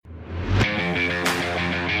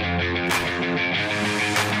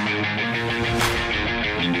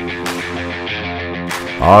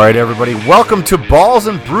All right, everybody, welcome to Balls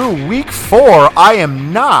and Brew Week 4. I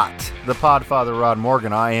am not the Podfather Rod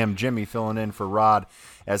Morgan. I am Jimmy filling in for Rod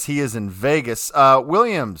as he is in Vegas.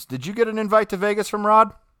 Williams, did you get an invite to Vegas from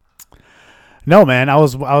Rod? No, man. I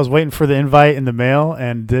was waiting for the invite in the mail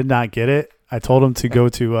and did not get it. I told him to go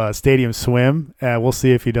to Stadium Swim. We'll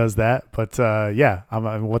see if he does that. But yeah,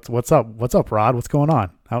 what's up? What's up, Rod? What's going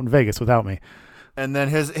on out in Vegas without me? And then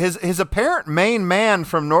his apparent main man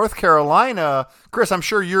from North Carolina, Chris. I'm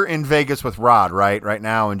sure you're in Vegas with Rod right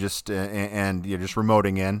now, and you're just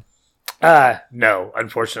remoting in. No,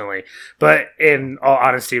 unfortunately. But in all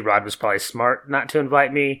honesty, Rod was probably smart not to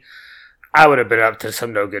invite me. I would have been up to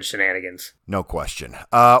some no good shenanigans. No question.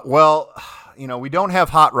 Well, we don't have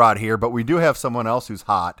Hot Rod here, but we do have someone else who's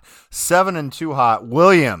hot. 7-2 hot.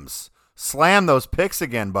 Williams, slam those picks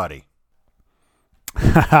again, buddy.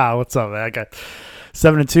 What's up, man? I got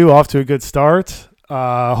 7-2, off to a good start.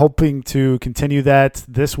 Hoping to continue that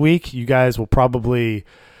this week. You guys will probably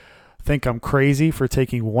think I'm crazy for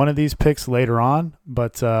taking one of these picks later on,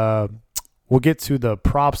 but we'll get to the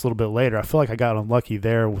props a little bit later. I feel like I got unlucky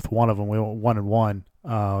there with one of them. We went 1-1.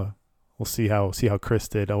 We'll see how Chris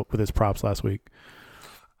did with his props last week.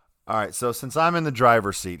 All right, so since I'm in the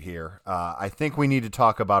driver's seat here, I think we need to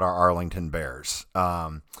talk about our Arlington Bears.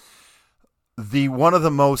 One of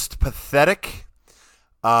the most pathetic,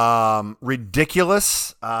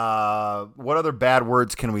 ridiculous, what other bad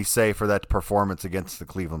words can we say for that performance against the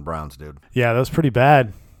Cleveland Browns, dude? Yeah, that was pretty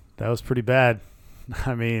bad.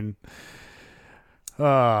 I mean,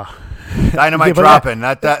 dynamite dropping.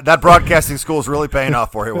 That broadcasting school is really paying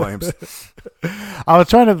off for you, Williams. I was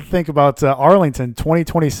trying to think about Arlington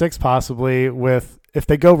 2026 possibly with if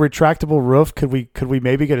they go retractable roof, could we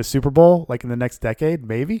maybe get a Super Bowl like in the next decade?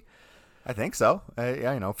 Maybe. I think so.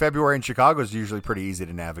 February in Chicago is usually pretty easy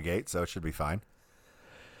to navigate, so it should be fine.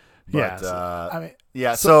 But,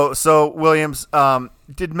 So Williams,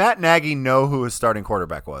 did Matt Nagy know who his starting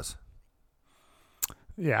quarterback was?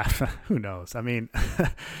 Yeah, who knows? I mean,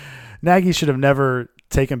 Nagy should have never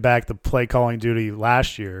taken back the play calling duty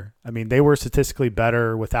last year. I mean, they were statistically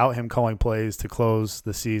better without him calling plays to close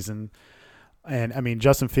the season. And I mean,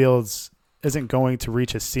 Justin Fields isn't going to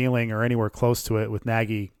reach his ceiling or anywhere close to it with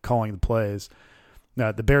Nagy calling the plays.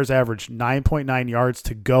 Now, the Bears averaged 9.9 yards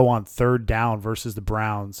to go on third down versus the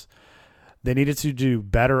Browns. They needed to do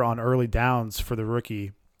better on early downs for the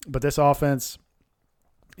rookie. But this offense,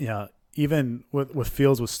 even with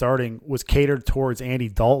Fields was starting, was catered towards Andy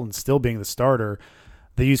Dalton still being the starter.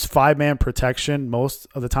 They used five-man protection most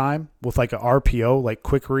of the time with like a RPO, like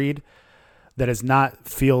quick read, that is not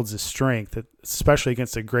Fields' strength, especially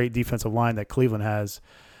against a great defensive line that Cleveland has,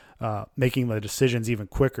 making the decisions even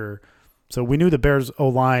quicker. So we knew the Bears'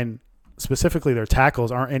 O-line, specifically their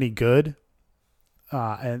tackles, aren't any good.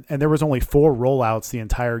 And there was only 4 rollouts the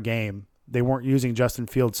entire game. They weren't using Justin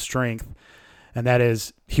Fields' strength, and that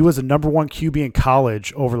is he was the number 1 QB in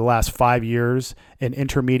college over the last 5 years in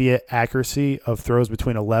intermediate accuracy of throws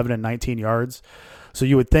between 11 and 19 yards. So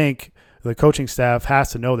you would think the coaching staff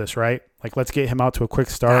has to know this, right? Like, let's get him out to a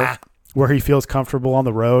quick start where he feels comfortable on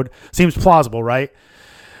the road. Seems plausible, right?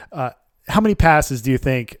 How many passes do you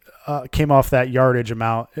think came off that yardage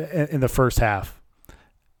amount in the first half?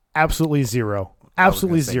 Absolutely zero.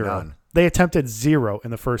 Absolutely zero. None. They attempted 0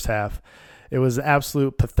 in the first half. It was an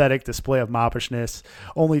absolute pathetic display of moppishness.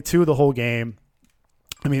 Only 2 the whole game.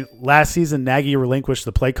 I mean, last season, Nagy relinquished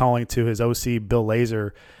the play calling to his OC, Bill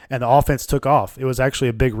Lazor, and the offense took off. It was actually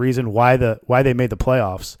a big reason why they made the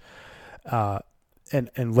playoffs.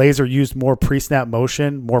 And Lazor used more pre-snap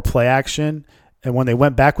motion, more play action. And when they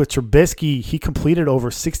went back with Trubisky, he completed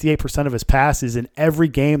over 68% of his passes in every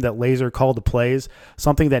game that Lazor called the plays,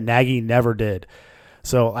 something that Nagy never did.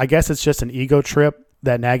 So I guess it's just an ego trip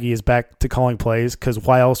that Nagy is back to calling plays, because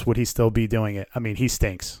why else would he still be doing it? I mean, he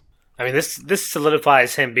stinks. I mean, this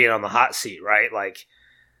solidifies him being on the hot seat, right? Like,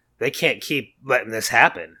 they can't keep letting this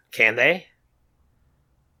happen, can they?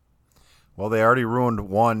 Well, they already ruined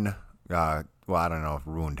one. I don't know if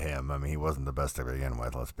ruined him. I mean, he wasn't the best to begin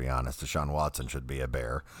with. Let's be honest. Deshaun Watson should be a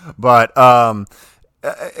Bear, but the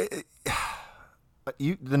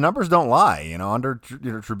numbers don't lie.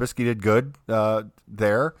 Trubisky did good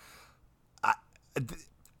there.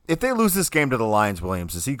 If they lose this game to the Lions,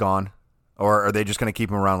 Williams, is he gone? Or are they just going to keep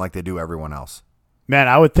him around like they do everyone else? Man,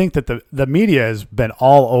 I would think that the media has been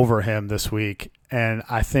all over him this week. And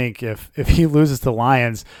I think if he loses to the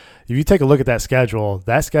Lions, if you take a look at that schedule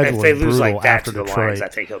is brutal after Detroit. Lions, I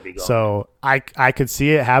think he'll be gone. So I could see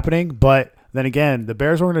it happening. But then again, the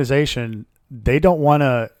Bears organization, they don't want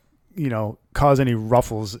to, cause any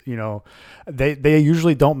ruffles. They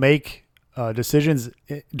usually don't make decisions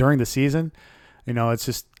during the season. It's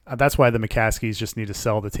just that's why the McCaskies just need to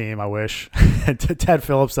sell the team. I wish. Ted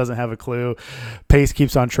Phillips doesn't have a clue. Pace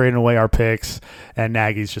keeps on trading away our picks, and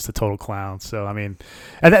Nagy's just a total clown. So I mean,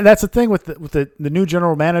 and that's the thing with the new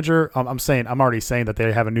general manager. I'm already saying that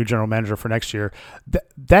they have a new general manager for next year.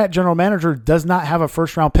 That general manager does not have a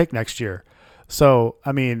first round pick next year. So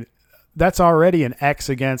I mean, that's already an X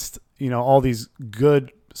against all these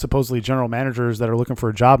good supposedly general managers that are looking for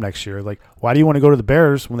a job next year. Like, why do you want to go to the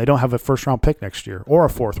Bears when they don't have a first round pick next year or a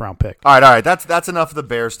fourth round pick? All right. That's enough of the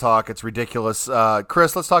Bears talk. It's ridiculous.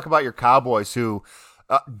 Chris, let's talk about your Cowboys, who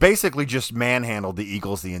basically just manhandled the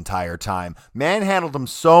Eagles the entire time. Manhandled them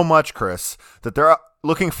so much, Chris, that they're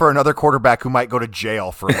looking for another quarterback who might go to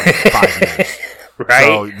jail for like 5 years.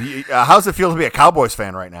 Right? So, how's it feel to be a Cowboys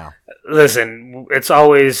fan right now? Listen, it's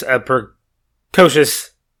always a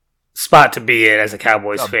precocious spot to be in as a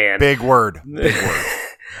Cowboys fan. Big word.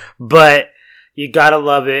 But you gotta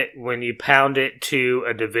love it when you pound it to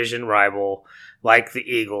a division rival like the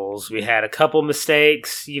Eagles. We had a couple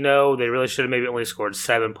mistakes, they really should have maybe only scored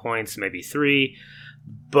 7 points, maybe 3.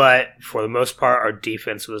 But for the most part, our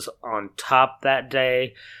defense was on top that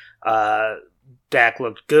day. Dak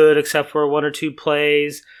looked good except for 1 or 2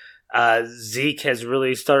 plays. Zeke has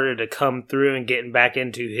really started to come through and getting back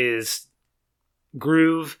into his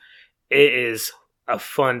groove. It is a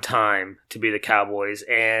fun time to be the Cowboys,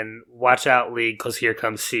 and watch out, league, because here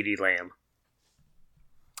comes CeeDee Lamb.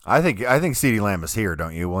 I think CeeDee Lamb is here,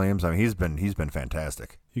 don't you, Williams? I mean, he's been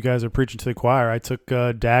fantastic. You guys are preaching to the choir. I took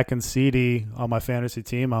Dak and CeeDee on my fantasy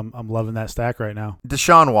team. I'm loving that stack right now.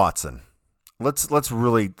 Deshaun Watson. Let's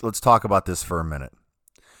talk about this for a minute.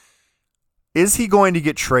 Is he going to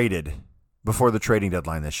get traded before the trading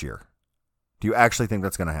deadline this year? Do you actually think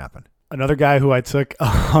that's going to happen? Another guy who I took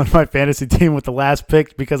on my fantasy team with the last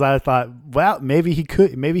pick because I thought, well, maybe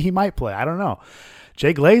he might play. I don't know.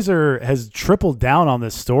 Jay Glazer has tripled down on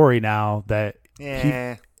this story now that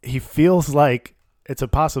he feels like it's a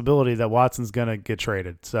possibility that Watson's going to get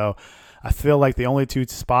traded. So I feel like the only 2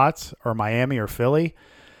 spots are Miami or Philly.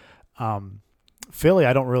 Philly,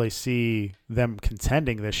 I don't really see them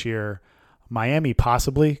contending this year. Miami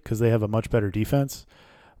possibly because they have a much better defense.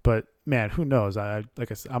 But man, who knows?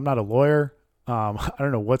 Like I said, I'm not a lawyer. I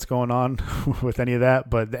don't know what's going on with any of that,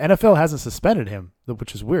 but the NFL hasn't suspended him,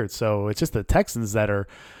 which is weird. So it's just the Texans that are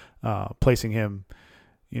placing him,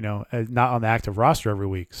 not on the active roster every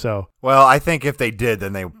week. So, well, I think if they did,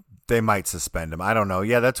 then they might suspend him. I don't know.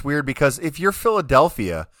 Yeah, that's weird because if you're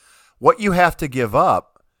Philadelphia, what you have to give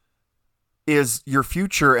up is your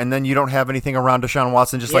future, and then you don't have anything around Deshaun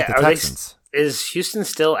Watson, just like the Texans. Is Houston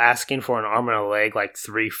still asking for an arm and a leg, like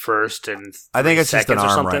 3 first and 3 I think it's just an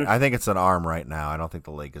arm, right? I think it's an arm right now. I don't think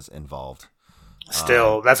the leg is involved.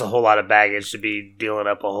 Still, that's a whole lot of baggage to be dealing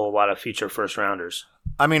up a whole lot of future first rounders.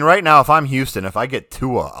 I mean, right now, if I'm Houston, if I get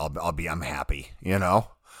Tua, I'm happy.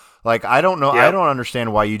 Like I don't know, yep. I don't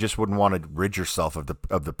understand why you just wouldn't want to rid yourself of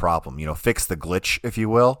the problem. Fix the glitch, if you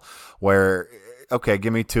will, where. Okay,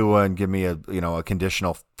 give me Tua and give me a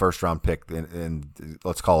conditional first round pick and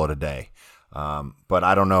let's call it a day. But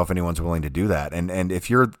I don't know if anyone's willing to do that. And if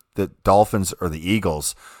you're the Dolphins or the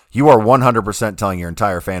Eagles, you are 100% telling your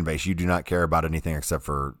entire fan base you do not care about anything except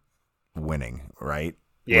for winning, right?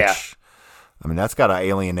 Yeah. That's got to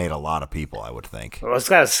alienate a lot of people, I would think. Well, it's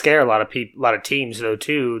got to scare a lot of teams though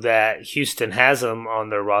too. That Houston has him on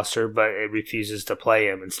their roster, but it refuses to play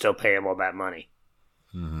him and still pay him all that money.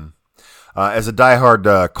 Mm-hmm. As a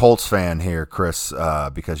diehard Colts fan here, Chris,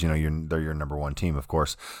 because they're your number 1 team, of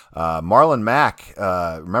course. Marlon Mack,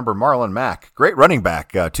 remember Marlon Mack, great running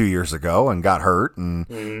back 2 years ago, and got hurt,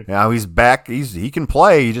 and now he's back. He can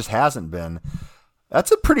play. He just hasn't been.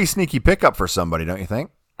 That's a pretty sneaky pickup for somebody, don't you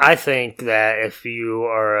think? I think that if you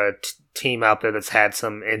are a team out there that's had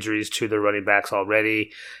some injuries to their running backs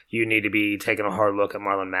already, you need to be taking a hard look at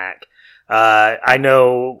Marlon Mack. I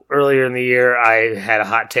know earlier in the year I had a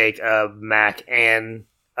hot take of Mack and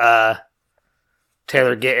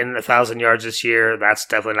Taylor getting 1,000 yards this year. That's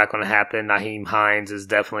definitely not going to happen. Nyheim Hines is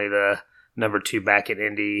definitely the number 2 back at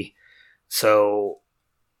Indy. So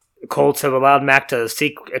Colts have allowed Mack to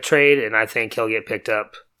seek a trade, and I think he'll get picked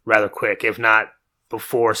up rather quick. If not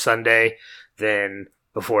before Sunday, then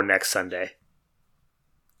before next Sunday.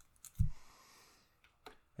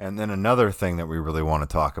 And then another thing that we really want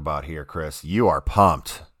to talk about here, Chris, you are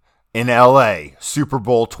pumped. In LA, Super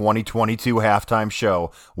Bowl 2022 halftime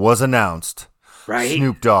show was announced. Right.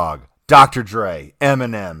 Snoop Dogg, Dr. Dre,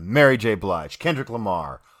 Eminem, Mary J. Blige, Kendrick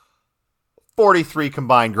Lamar. 43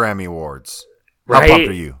 combined Grammy Awards. How pumped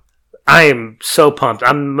are you? I am so pumped.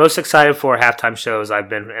 I'm most excited for halftime shows I've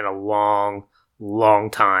been in a long, long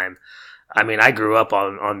time. I mean, I grew up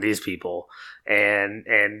on these people.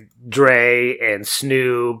 and Dre and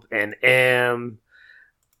Snoop and M.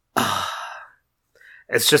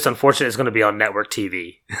 It's just unfortunate it's going to be on network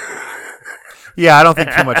TV. Yeah, I don't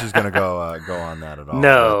think too much is going to go on that at all.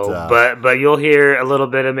 No, but you'll hear a little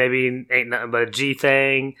bit of maybe Ain't Nothing But a G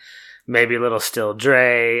thing, maybe a little Still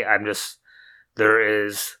Dre. There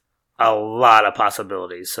is a lot of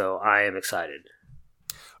possibilities, so I am excited.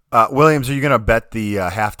 Williams, are you going to bet the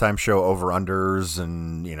halftime show over-unders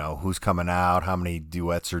and, who's coming out, how many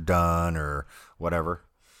duets are done or whatever?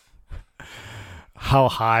 How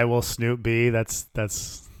high will Snoop be? That's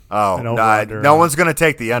no one's going to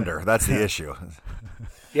take the under. That's the issue.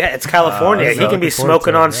 Yeah, it's California. He can be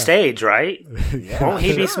smoking on stage, right? Yeah, Won't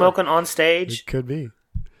he be smoking on stage? It could be.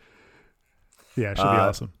 Yeah, it should be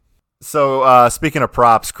awesome. So, speaking of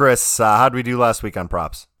props, Chris, how did we do last week on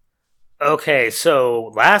props? Okay,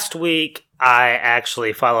 so last week I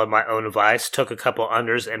actually followed my own advice, took a couple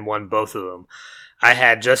unders, and won both of them. I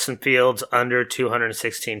had Justin Fields under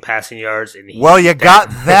 216 passing yards. And you got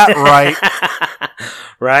that right.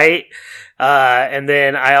 Right? And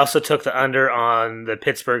then I also took the under on the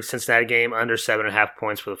Pittsburgh-Cincinnati game, under 7.5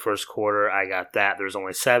 points for the first quarter. I got that. There's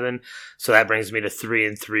only 7, so that brings me to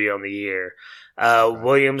 3-3 on the year.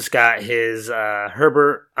 Williams got his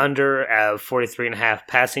Herbert under of 43.5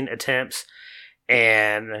 passing attempts,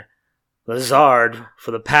 and Lazard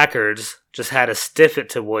for the Packers just had to stiff it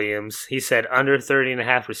to Williams. He said under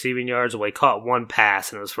 30.5 receiving yards. Well, he caught one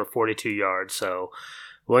pass, and it was for 42 yards. So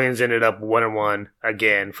Williams ended up 1-1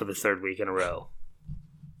 again for the third week in a row.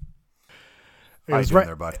 It was right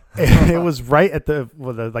there, bud. It was right at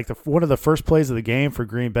one of the first plays of the game for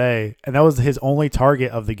Green Bay, and that was his only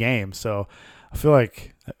target of the game. So I feel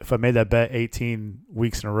like if I made that bet 18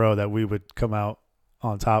 weeks in a row, that we would come out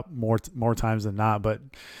on top more times than not. But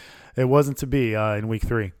it wasn't to be in week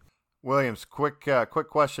 3. Williams, quick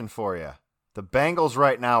question for you. The Bengals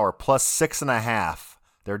right now are plus 6.5.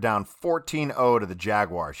 They're down 14-0 to the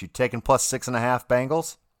Jaguars. You taking plus 6.5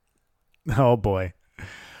 Bengals? Oh boy.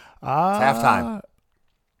 It's halftime.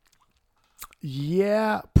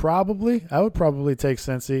 Yeah, probably. I would probably take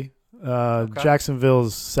Cincy. Okay.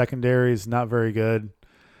 Jacksonville's secondary is not very good,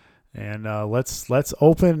 and let's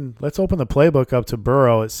open the playbook up to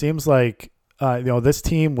Burrow. It seems like this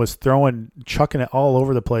team was chucking it all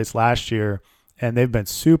over the place last year, and they've been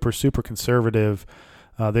super conservative.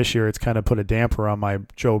 This year, it's kind of put a damper on my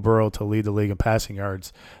Joe Burrow to lead the league in passing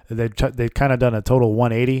yards. They've kind of done a total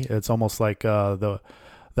 180. It's almost like the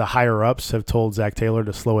higher ups have told Zach Taylor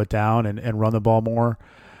to slow it down and run the ball more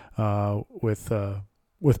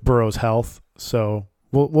with Burrow's health. So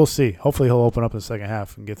we'll see. Hopefully, he'll open up in the second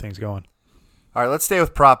half and get things going. All right, let's stay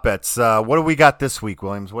with prop bets. What do we got this week,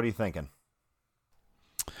 Williams? What are you thinking?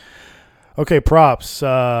 Okay, props.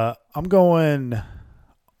 I'm going.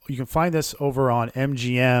 You can find this over on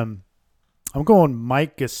MGM. I'm going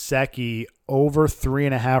Mike Gesicki over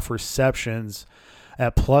 3.5 receptions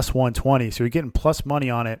at plus 120. So you're getting plus money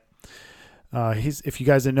on it. If you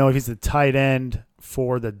guys didn't know, he's the tight end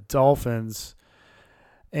for the Dolphins.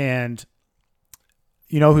 And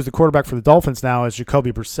you know who's the quarterback for the Dolphins now is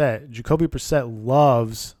Jacoby Brissett. Jacoby Brissett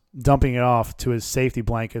loves dumping it off to his safety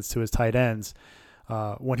blankets, to his tight ends.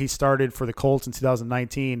 When he started for the Colts in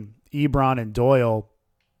 2019, Ebron and Doyle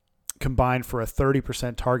combined for a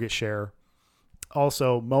 30% target share.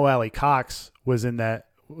 Also, Mo Alley Cox was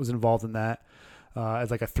involved in that as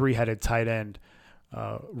like a 3-headed tight end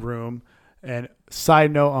room. And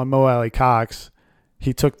side note on Mo Alley Cox,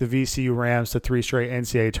 he took the VCU Rams to 3 straight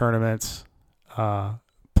NCAA tournaments,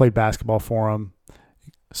 played basketball for them.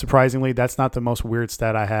 Surprisingly, that's not the most weird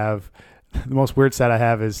stat I have. The most weird stat I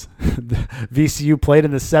have is VCU played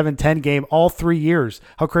in the 7-10 game all 3 years.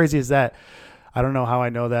 How crazy is that? I don't know how I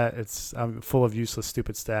know that. I'm full of useless,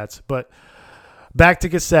 stupid stats. But back to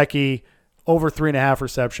Gesicki, over 3.5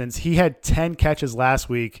 receptions. He had 10 catches last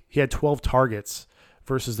week. He had 12 targets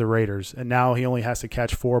versus the Raiders, and now he only has to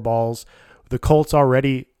catch 4 balls. The Colts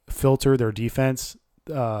already filter their defense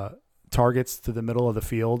targets to the middle of the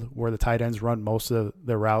field where the tight ends run most of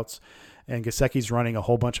their routes, and Gesicki's running a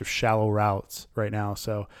whole bunch of shallow routes right now.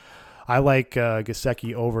 So I like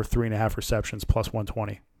Gesicki over 3.5 receptions plus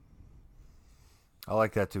 120. I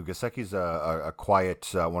like that too. Gesicki's a quiet,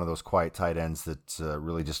 one of those quiet tight ends that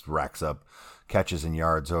really just racks up catches and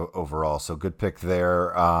yards overall. So good pick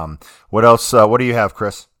there. What else? What do you have,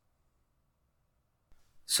 Chris?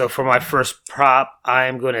 So for my first prop, I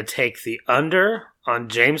am going to take the under on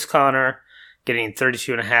James Conner getting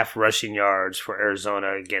 32.5 rushing yards for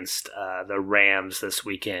Arizona against the Rams this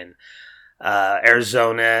weekend.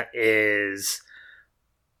 Arizona is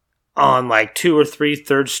on like 2 or 3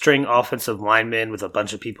 third string offensive linemen with a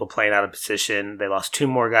bunch of people playing out of position. They lost 2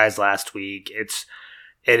 more guys last week.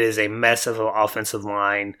 It is a mess of an offensive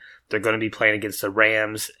line. They're going to be playing against the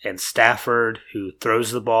Rams and Stafford, who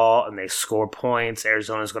throws the ball and they score points.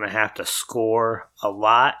 Arizona's going to have to score a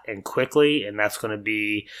lot and quickly, and that's going to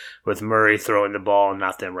be with Murray throwing the ball and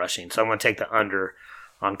not them rushing. So I'm going to take the under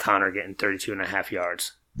on Connor getting 32.5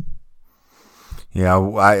 yards. Yeah,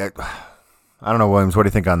 I don't know, Williams. What do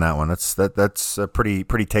you think on that one? That's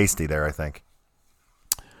pretty tasty there, I think.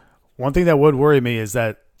 One thing that would worry me is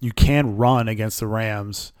that you can run against the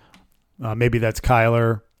Rams. Maybe that's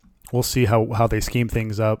Kyler. We'll see how they scheme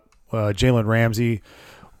things up. Jalen Ramsey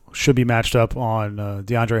should be matched up on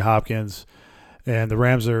DeAndre Hopkins, and the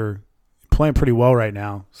Rams are playing pretty well right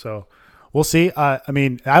now. So we'll see.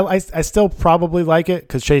 I still probably like it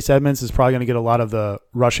because Chase Edmonds is probably going to get a lot of the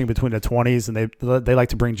rushing between the 20s, and they like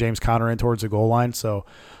to bring James Conner in towards the goal line. So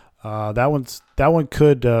that one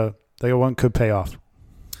could pay off.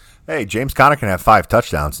 Hey, James Conner can have 5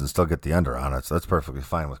 touchdowns and still get the under on it, so that's perfectly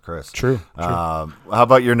fine with Chris. True. How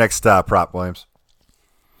about your next prop, Williams?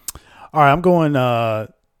 All right, I'm going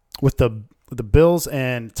with the Bills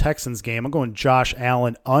and Texans game. I'm going Josh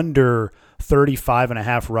Allen under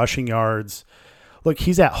 35.5 rushing yards. Look,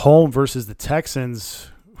 he's at home versus the Texans,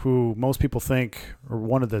 who most people think are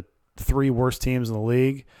one of the 3 worst teams in the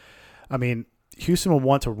league. I mean, Houston will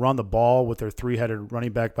want to run the ball with their 3-headed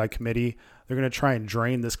running back by committee. They're going to try and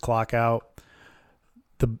drain this clock out.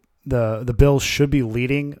 The Bills should be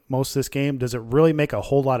leading most of this game. Does it really make a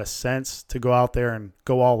whole lot of sense to go out there and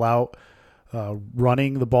go all out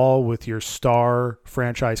running the ball with your star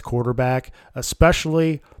franchise quarterback,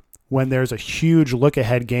 especially when there's a huge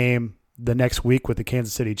look-ahead game the next week with the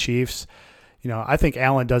Kansas City Chiefs? I think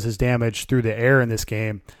Allen does his damage through the air in this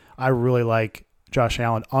game. I really like Josh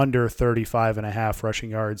Allen under 35.5 rushing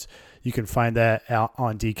yards. You can find that out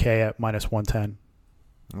on DK at -110.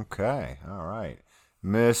 Okay. All right.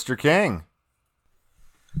 Mr. King.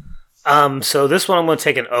 So this one I'm going to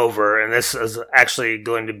take an over, and this is actually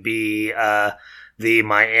going to be the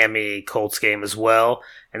Miami Colts game as well.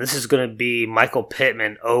 And this is going to be Michael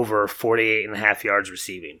Pittman over 48.5 yards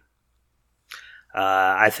receiving.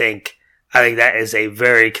 I think that is a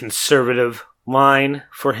very conservative line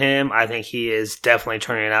for him. I think he is definitely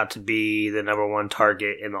turning out to be the number 1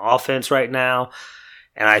 target in the offense right now.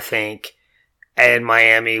 And I think in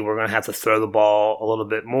Miami, we're going to have to throw the ball a little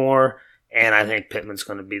bit more. And I think Pittman's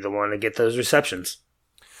going to be the one to get those receptions.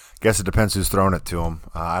 Guess it depends who's throwing it to him.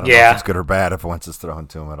 I don't know if it's good or bad if Wentz is throwing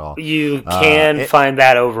to him at all. You can find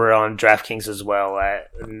that over on DraftKings as well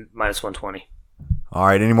at -120. All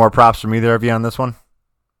right. Any more props from either of you on this one?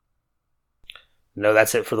 No,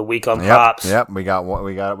 that's it for the week on props. Yep, we got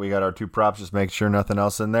our 2 props. Just make sure nothing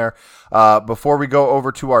else in there. Before we go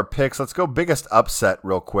over to our picks, let's go biggest upset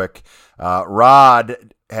real quick.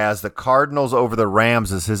 Rod has the Cardinals over the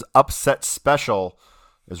Rams as his upset special.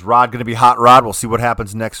 Is Rod going to be hot, Rod? We'll see what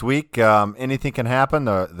happens next week. Anything can happen.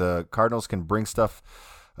 The Cardinals can bring stuff.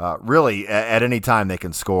 Really, at any time they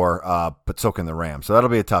can score, but so can the Rams. So that'll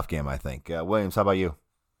be a tough game, I think. Williams, how about you?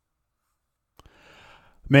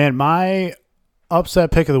 Man, my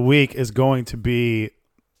upset pick of the week is going to be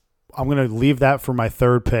 – I'm going to leave that for my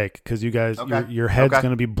third pick because you guys, your head's going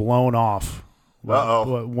to be blown off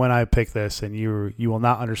when I pick this, and you will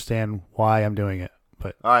not understand why I'm doing it.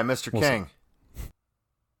 But all right, Mr. King.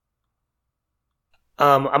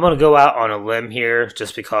 I'm going to go out on a limb here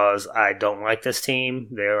just because I don't like this team.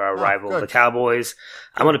 They're our rival, the Cowboys.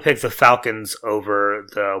 I'm going to pick the Falcons over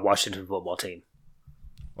the Washington football team.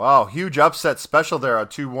 Wow, huge upset special there.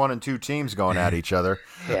 2-1 and 2 teams going at each other.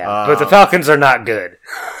 Yeah, but the Falcons are not good.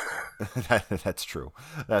 That's true.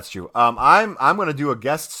 That's true. I'm going to do a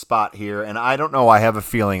guest spot here, and I don't know. I have a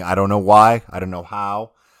feeling. I don't know why. I don't know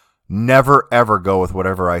how. Never ever go with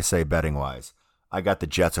whatever I say betting wise. I got the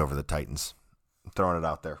Jets over the Titans. I'm throwing it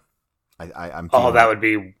out there. I'm. That would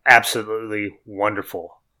be absolutely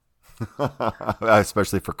wonderful.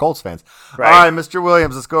 Especially for Colts fans. Right. All right, Mr.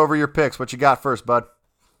 Williams, let's go over your picks. What you got first, bud?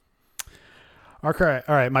 Okay.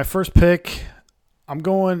 All right. My first pick, I'm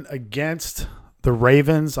going against the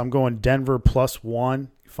Ravens. I'm going Denver +1.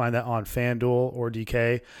 You find that on FanDuel or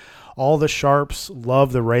DK. All the sharps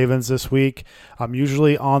love the Ravens this week. I'm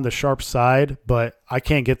usually on the sharp side, but I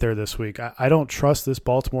can't get there this week. I don't trust this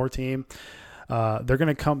Baltimore team. They're going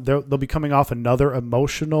to come. They'll be coming off another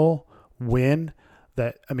emotional win.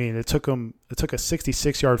 It took a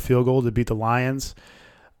 66-yard field goal to beat the Lions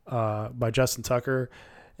by Justin Tucker,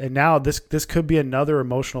 and now this could be another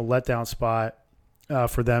emotional letdown spot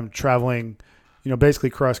for them traveling, basically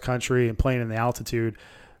cross country and playing in the altitude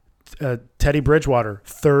Teddy Bridgewater,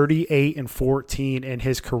 38-14 in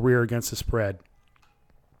his career against the spread.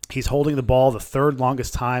 He's holding the ball the third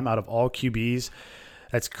longest time out of all QBs.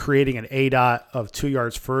 That's creating an ADOT of 2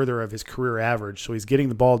 yards further of his career average. So he's getting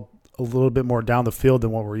the ball a little bit more down the field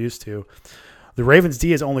than what we're used to. The Ravens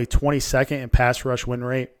D is only 22nd in pass rush win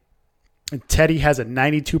rate. And Teddy has a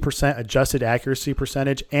 92% adjusted accuracy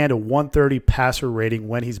percentage and a 130 passer rating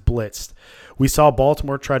when he's blitzed. We saw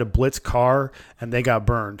Baltimore try to blitz Carr, and they got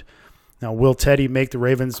burned. Now, will Teddy make the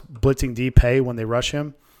Ravens blitzing D pay when they rush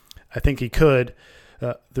him? I think he could.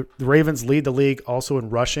 The Ravens lead the league also in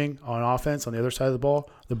rushing on offense on the other side of the ball.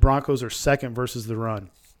 The Broncos are second versus the run.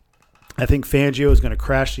 I think Fangio is going to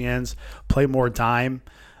crash the ends, play more dime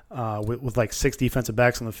with like 6 defensive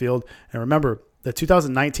backs on the field. And remember, the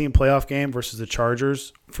 2019 playoff game versus the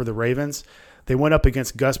Chargers for the Ravens, they went up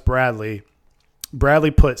against Gus Bradley. Bradley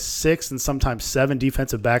put 6 and sometimes 7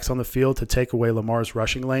 defensive backs on the field to take away Lamar's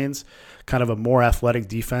rushing lanes, kind of a more athletic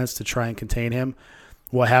defense to try and contain him.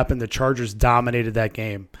 What happened? The Chargers dominated that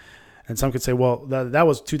game. And some could say, well, that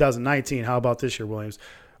was 2019. How about this year, Williams?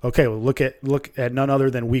 Okay, well, look at none other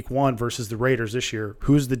than Week 1 versus the Raiders this year.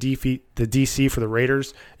 Who's the DC for the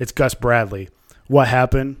Raiders? It's Gus Bradley. What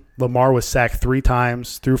happened? Lamar was sacked 3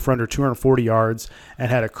 times, threw for under 240 yards,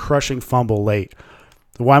 and had a crushing fumble late.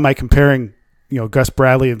 So why am I comparing, Gus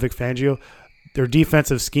Bradley and Vic Fangio? Their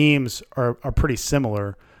defensive schemes are pretty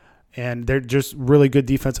similar, and they're just really good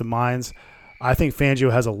defensive minds. I think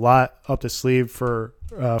Fangio has a lot up the sleeve for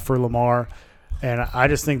Lamar, and I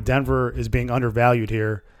just think Denver is being undervalued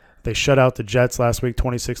here. They shut out the Jets last week,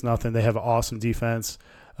 26-0. They have an awesome defense.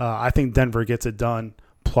 I think Denver gets it done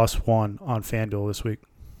 +1 on FanDuel this week.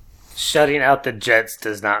 Shutting out the Jets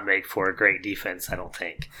does not make for a great defense, I don't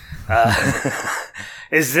think.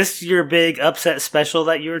 Is this your big upset special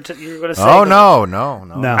that you were going to say? Oh, no.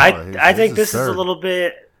 I think this is a little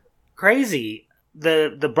bit crazy.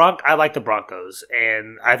 I like the Broncos,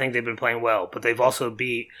 and I think they've been playing well, but they've also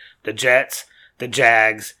beat the Jets, the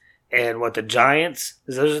Jags, and the Giants.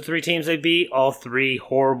 Those are 3 teams they beat, all 3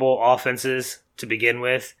 horrible offenses to begin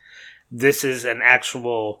with. This is an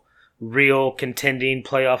actual real contending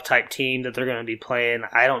playoff type team that they're going to be playing.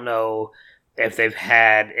 I don't know if they've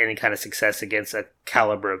had any kind of success against a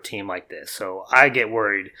caliber of team like this. So I get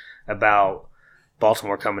worried about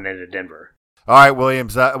Baltimore coming into Denver. All right,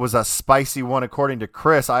 Williams, that was a spicy one according to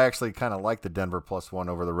Chris. I actually kind of like the Denver +1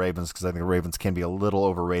 over the Ravens because I think the Ravens can be a little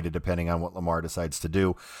overrated depending on what Lamar decides to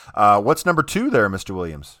do. What's number 2 there, Mr.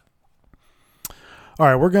 Williams? All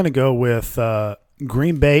right, we're going to go with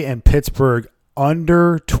Green Bay and Pittsburgh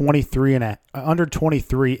under 23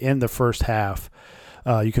 in the first half.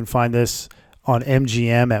 You can find this on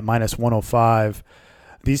MGM at -105.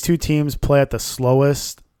 These 2 teams play at the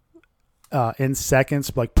slowest in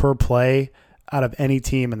seconds, like per play, out of any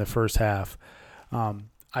team in the first half.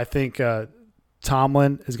 I think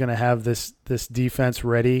Tomlin is going to have this defense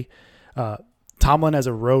ready. Tomlin has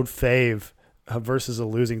a road fave versus a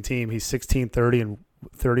losing team. He's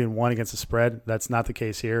 16-30-1 against the spread. That's not the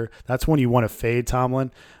case here. That's when you want to fade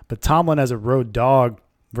Tomlin. But Tomlin as a road dog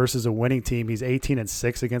versus a winning team, he's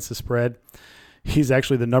 18-6 against the spread. He's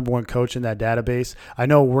actually the number 1 coach in that database. I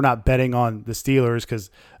know we're not betting on the Steelers because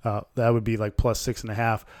that would be like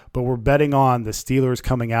 +6.5, but we're betting on the Steelers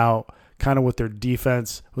coming out kind of with their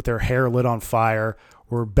defense, with their hair lit on fire.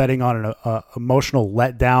 We're betting on an emotional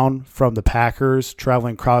letdown from the Packers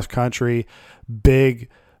traveling cross country, big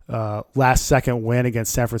last-second win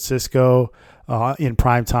against San Francisco in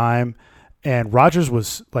prime time. And Rodgers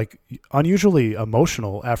was like unusually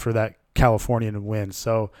emotional after that Californian win.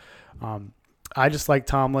 So I just like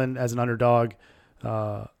Tomlin as an underdog,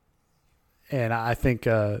 and I think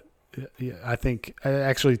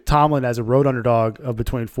actually Tomlin as a road underdog of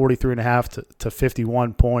between 43.5 to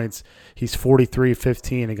 51 points. He's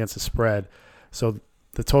 43-15 against the spread, so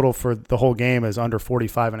the total for the whole game is under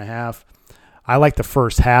 45.5. I like the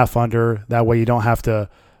first half under. That way you don't have to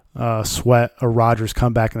sweat a Rodgers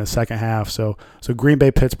comeback in the second half. So Green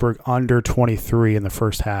Bay Pittsburgh under 23 in the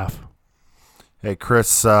first half. Hey,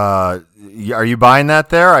 Chris, are you buying that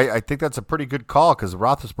there? I think that's a pretty good call because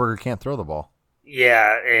Roethlisberger can't throw the ball.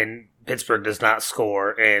 Yeah, and Pittsburgh does not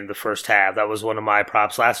score in the first half. That was one of my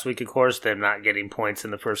props last week, of course, them not getting points in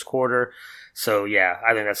the first quarter. So, yeah,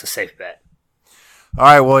 I think that's a safe bet. All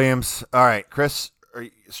right, Williams. All right, Chris,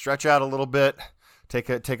 stretch out a little bit. Take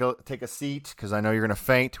a seat because I know you're going to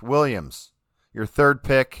faint. Williams, your third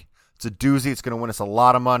pick. It's a doozy. It's going to win us a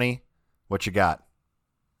lot of money. What you got?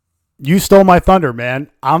 You stole my thunder, man.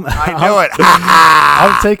 I knew it.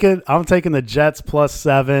 I'm taking the Jets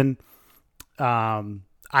 +7.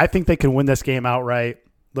 I think they can win this game outright.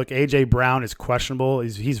 Look, A.J. Brown is questionable.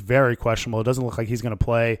 He's very questionable. It doesn't look like he's going to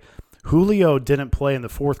play. Julio didn't play in the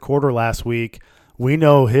fourth quarter last week. We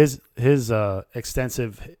know his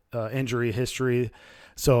extensive injury history.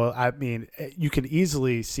 So, I mean, you can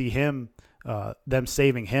easily see him, them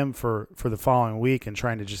saving him for the following week and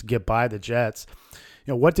trying to just get by the Jets.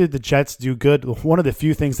 What did the Jets do good? One of the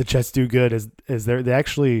few things the Jets do good is they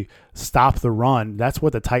actually stop the run. That's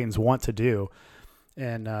what the Titans want to do.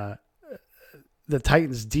 And the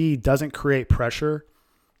Titans D doesn't create pressure.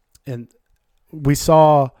 And we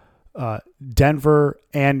saw Denver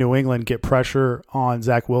and New England get pressure on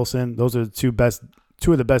Zach Wilson. Those are two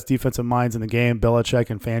of the best defensive minds in the game, Belichick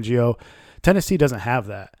and Fangio. Tennessee doesn't have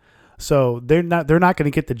that. So they're not going to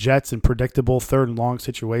get the Jets in predictable third and long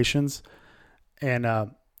situations. And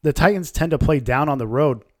the Titans tend to play down on the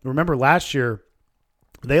road. Remember last year,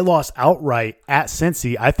 they lost outright at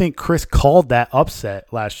Cincy. I think Chris called that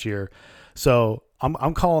upset last year. So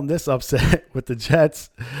I'm calling this upset with the Jets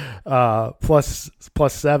plus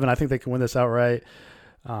 7. I think they can win this outright.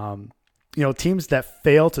 Teams that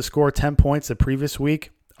fail to score 10 points the previous week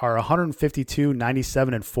are 152,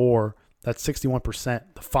 97, and 4. That's 61%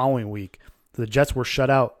 the following week. The Jets were shut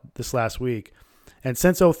out this last week. And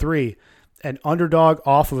since 2003, an underdog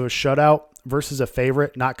off of a shutout versus a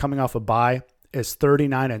favorite not coming off a bye is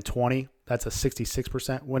 39-20. That's a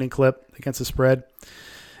 66% winning clip against the spread.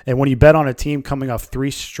 And when you bet on a team coming off 3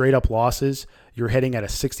 straight up losses, you're hitting at a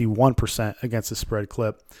 61% against the spread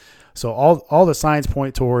clip. So all the signs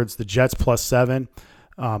point towards the Jets plus 7.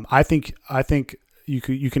 I think you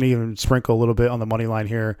can even sprinkle a little bit on the money line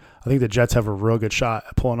here. I think the Jets have a real good shot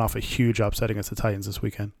at pulling off a huge upset against the Titans this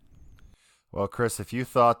weekend. Well, Chris, if you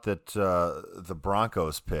thought that the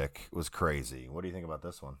Broncos pick was crazy, what do you think about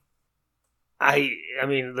this one? I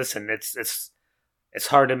mean, listen, it's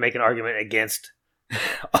hard to make an argument against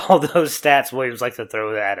all those stats Williams like to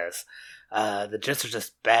throw at us. The Jets are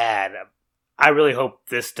just bad. I really hope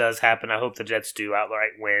this does happen. I hope the Jets do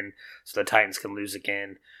outright win so the Titans can lose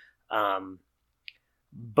again.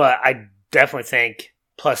 But I definitely think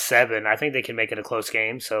plus 7, I think they can make it a close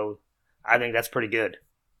game. So I think that's pretty good.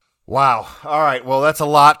 Wow. All right. Well, that's a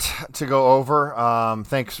lot to go over.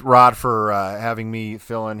 Thanks, Rod, for having me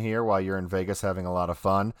fill in here while you're in Vegas having a lot of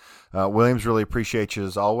fun. Williams, really appreciate you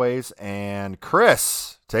as always. And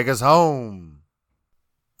Chris, take us home.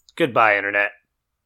 Goodbye, Internet.